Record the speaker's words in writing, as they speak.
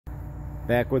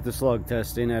Back with the slug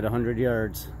testing at 100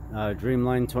 yards,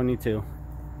 Dreamline 22.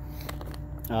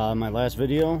 My last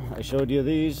video, I showed you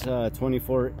these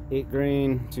 24 8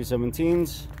 grain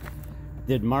 217s.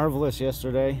 Did marvelous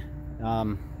yesterday.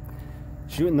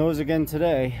 Shooting those again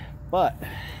today, but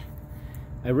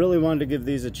I really wanted to give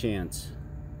these a chance.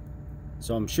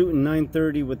 So I'm shooting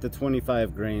 930 with the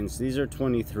 25 grains. These are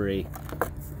 23.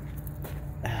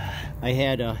 I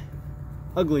had a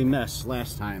ugly mess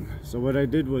last time, so what I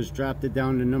did was dropped it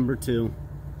down to number 2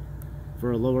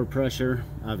 for a lower pressure,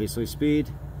 obviously speed,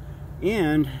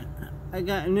 and I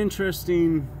got an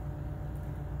interesting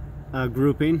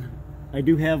grouping. I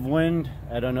do have wind.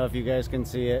 I don't know if you guys can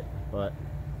see it, but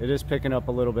it is picking up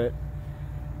a little bit.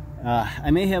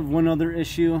 I may have one other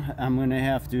issue. I'm gonna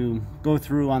have to go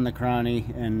through on the cranny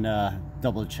and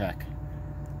double check.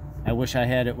 I wish I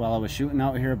had it while I was shooting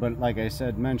out here, but like I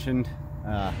said, mentioned,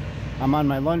 I'm on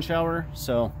my lunch hour,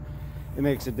 so it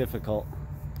makes it difficult.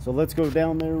 So let's go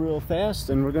down there real fast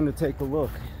and we're going to take a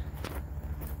look.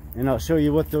 And I'll show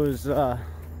you what those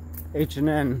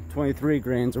H&N 23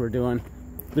 grains were doing.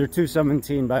 They're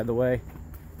 217, by the way.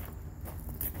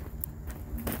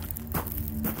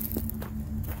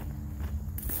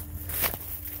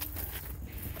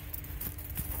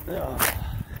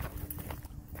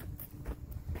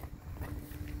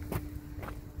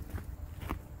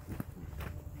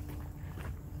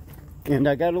 And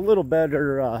I got a little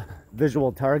better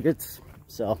visual targets,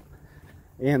 so,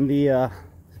 and the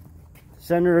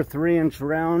center 3-inch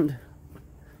round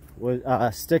was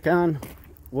stick-on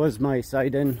was my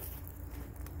sight-in,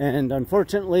 and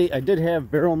unfortunately I did have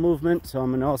barrel movement, so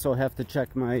I'm gonna also have to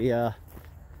check my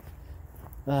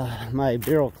my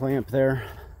barrel clamp there,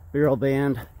 barrel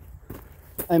band.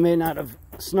 I may not have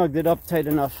snugged it up tight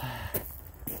enough.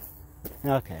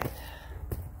 Okay,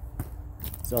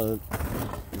 so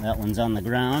that one's on the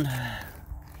ground.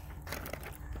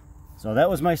 So that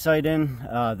was my sight-in.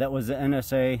 That was the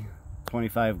NSA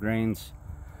 25 grains.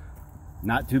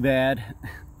 Not too bad.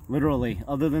 Literally,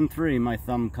 other than 3, my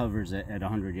thumb covers it at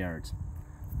 100 yards.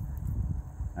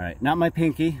 All right, not my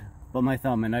pinky, but my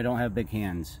thumb, and I don't have big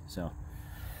hands, so.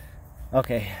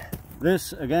 Okay,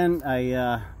 this, again,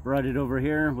 I brought it over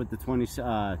here with the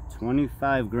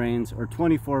 25 grains, or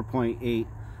 24.8,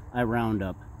 I round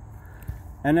up.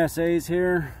 NSA's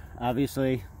here,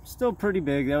 obviously still pretty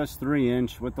big. That was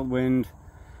 3-inch with the wind,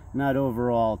 not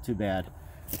overall too bad.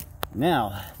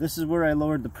 Now this is where I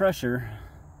lowered the pressure,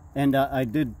 and I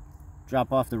did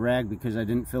drop off the rag because I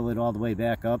didn't fill it all the way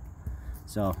back up.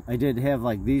 So I did have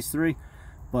like these 3,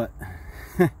 but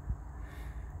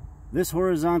this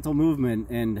horizontal movement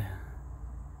and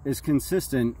is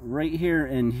consistent right here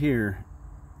and here.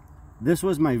 This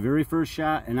was my very first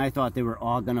shot, and I thought they were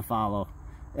all gonna follow.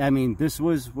 I mean, this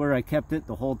was where I kept it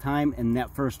the whole time, and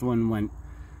that first one went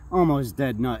almost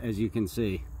dead nut, as you can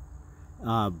see.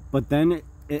 But then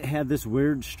it had this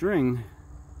weird string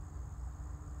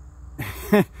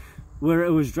where it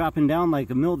was dropping down like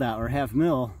a mil dot or half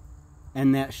mil,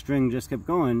 and that string just kept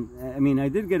going. I mean, I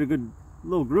did get a good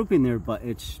little grouping there, but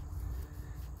it's,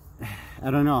 I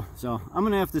don't know. So I'm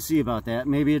gonna have to see about that.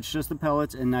 Maybe it's just the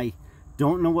pellets, and I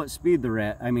don't know what speed they're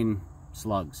at. I mean,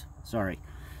 slugs, sorry.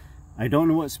 I don't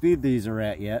know what speed these are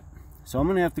at yet, so I'm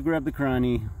gonna have to grab the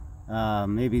cranny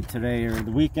maybe today or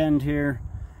the weekend here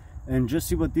and just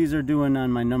see what these are doing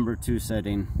on my number 2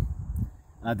 setting.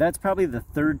 That's probably the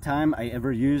 3rd time I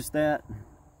ever used that.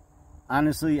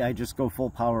 Honestly, I just go full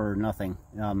power or nothing.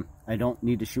 I don't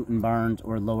need to shoot in barns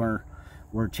or lower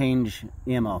or change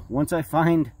ammo. Once I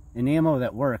find an ammo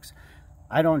that works,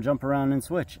 I don't jump around and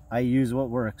switch. I use what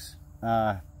works.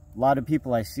 A lot of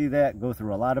people, I see that, go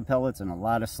through a lot of pellets and a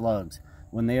lot of slugs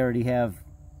when they already have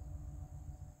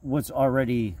what's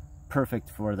already perfect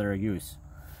for their use.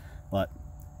 But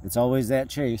it's always that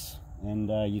chase,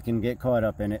 and you can get caught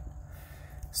up in it.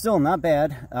 Still not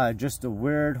bad, just a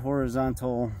weird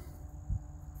horizontal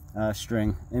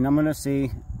string. And I'm gonna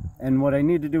see, and what I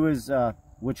need to do is,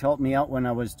 which helped me out when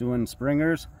I was doing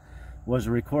springers, was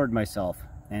record myself.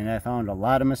 And I found a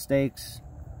lot of mistakes,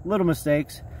 little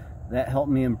mistakes, that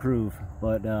helped me improve.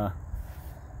 But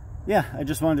yeah, I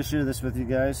just wanted to share this with you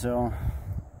guys. So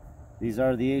these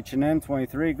are the H&N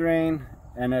 23 grain,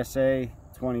 NSA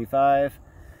 25,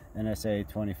 NSA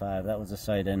 25. That was a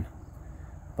sight-in.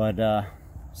 But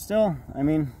still, I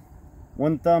mean,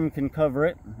 one thumb can cover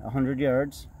it 100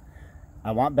 yards.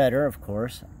 I want better, of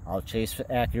course. I'll chase for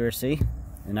accuracy,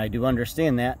 and I do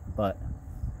understand that. But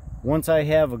once I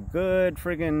have a good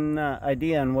friggin'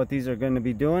 idea on what these are going to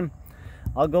be doing,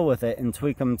 I'll go with it and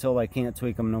tweak them until I can't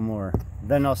tweak them no more.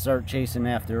 Then I'll start chasing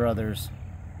after others.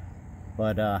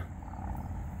 But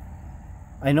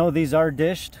I know these are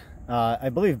dished. I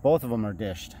believe both of them are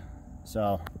dished,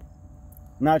 so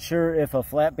not sure if a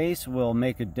flat base will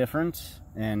make a difference,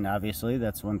 and obviously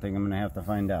that's one thing I'm gonna have to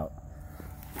find out.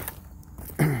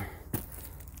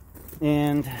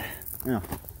 And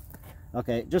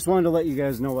okay, just wanted to let you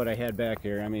guys know what I had back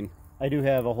here. I mean, I do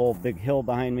have a whole big hill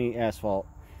behind me, asphalt.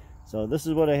 So this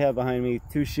is what I have behind me,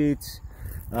 2 sheets.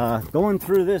 Going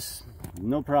through this,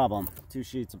 no problem. 2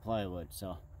 sheets of plywood.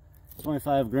 So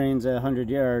 25 grains at 100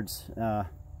 yards.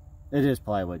 It is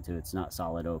plywood too, it's not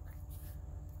solid oak.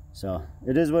 So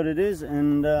it is what it is,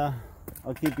 and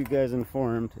I'll keep you guys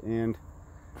informed. And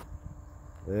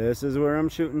this is where I'm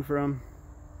shooting from.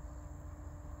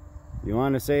 You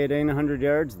want to say it ain't 100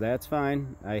 yards? That's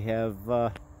fine. I have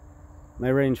my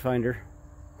rangefinder.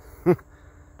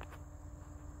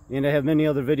 And I have many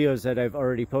other videos that I've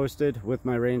already posted with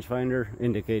my rangefinder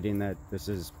indicating that this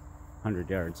is 100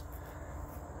 yards.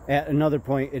 At another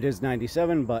point it is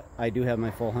 97, but I do have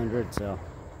my full 100. So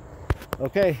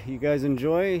okay, you guys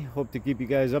enjoy. Hope to keep you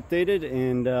guys updated,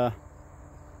 and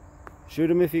shoot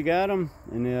them if you got them.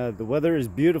 And the weather is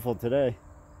beautiful today.